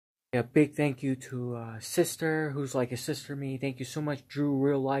A big thank you to sister who's like a sister to me. Thank you so much, Drew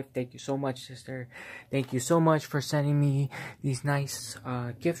Real Life. Thank you so much, sister. Thank you so much for sending me these nice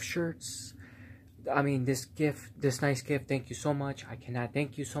gift shirts. I mean, this nice gift. Thank you so much. I cannot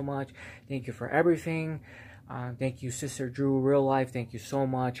thank you so much. Thank you for everything. Thank you, sister Drew Real Life. Thank you so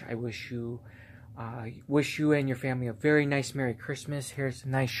much. I wish you and your family a very nice Merry Christmas. Here's a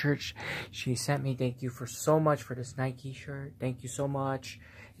nice shirt she sent me. Thank you so much for this Nike shirt. Thank you so much.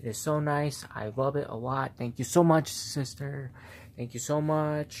 It is so nice. I love it a lot. Thank you so much, sister. Thank you so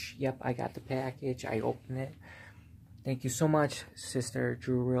much. Yep, I got the package. I opened it. Thank you so much, sister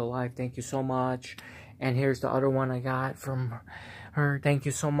Drew Real Life. Thank you so much. And here's the other one I got from her. Thank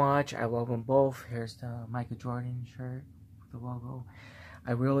you so much. I love them both. Here's the Michael Jordan shirt with the logo.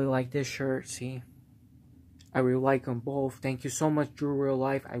 I really like this shirt. See? I really like them both. Thank you so much, Drew Real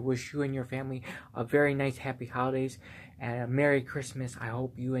Life. I wish you and your family a very nice, happy holidays and a Merry Christmas. I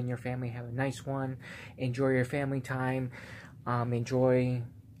hope you and your family have a nice one. Enjoy your family time. Enjoy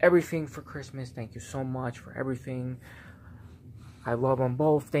everything for Christmas. Thank you so much for everything. I love them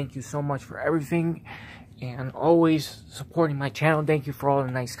both. Thank you so much for everything. And always supporting my channel. Thank you for all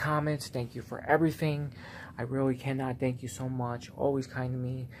the nice comments. Thank you for everything. I really cannot thank you so much. Always kind to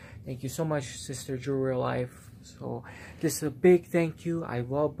me. Thank you so much, sister Drew Real Life. So this is a big thank you. I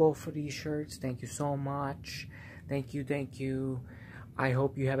love both of these shirts. Thank you so much. Thank you, thank you. I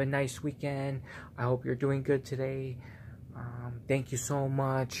hope you have a nice weekend. I hope you're doing good today. Thank you so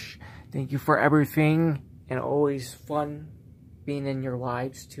much. Thank you for everything. And always fun being in your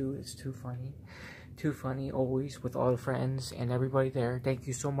lives too. It's too funny. Too funny always with all the friends and everybody there. Thank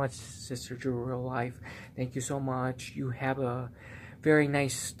you so much, sister Drew Real Life. Thank you so much. You have a very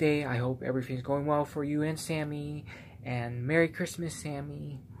nice day. I hope everything's going well for you and Sammy. And Merry Christmas,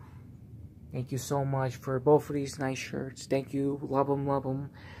 Sammy. Thank you so much for both of these nice shirts. Thank you. Love them, love them.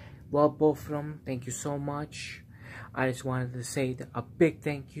 Love both of them. Thank you so much. I just wanted to say a big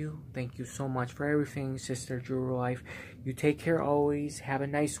thank you. Thank you so much for everything, sister Drew Real Life. You take care always. Have a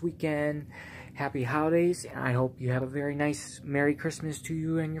nice weekend. Happy holidays. And I hope you have a very nice Merry Christmas to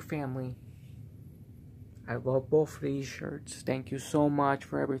you and your family. I love both of these shirts. Thank you so much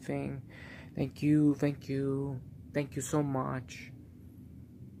for everything. Thank you, thank you. Thank you so much.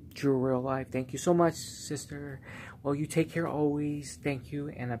 Drew Real Life. Thank you so much, sister. Well, you take care always. Thank you.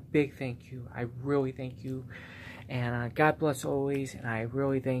 And a big thank you. I really thank you. And God bless always. And I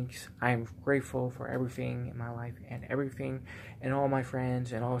really I'm grateful for everything in my life. And everything. And all my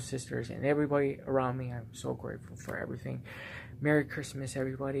friends. And all sisters. And everybody around me. I'm so grateful for everything. Merry Christmas,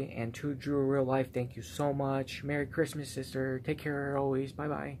 everybody. And to Drew Real Life, thank you so much. Merry Christmas, sister. Take care always.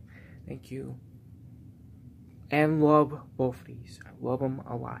 Bye-bye. Thank you. And love both of these. I love them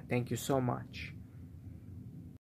a lot. Thank you so much.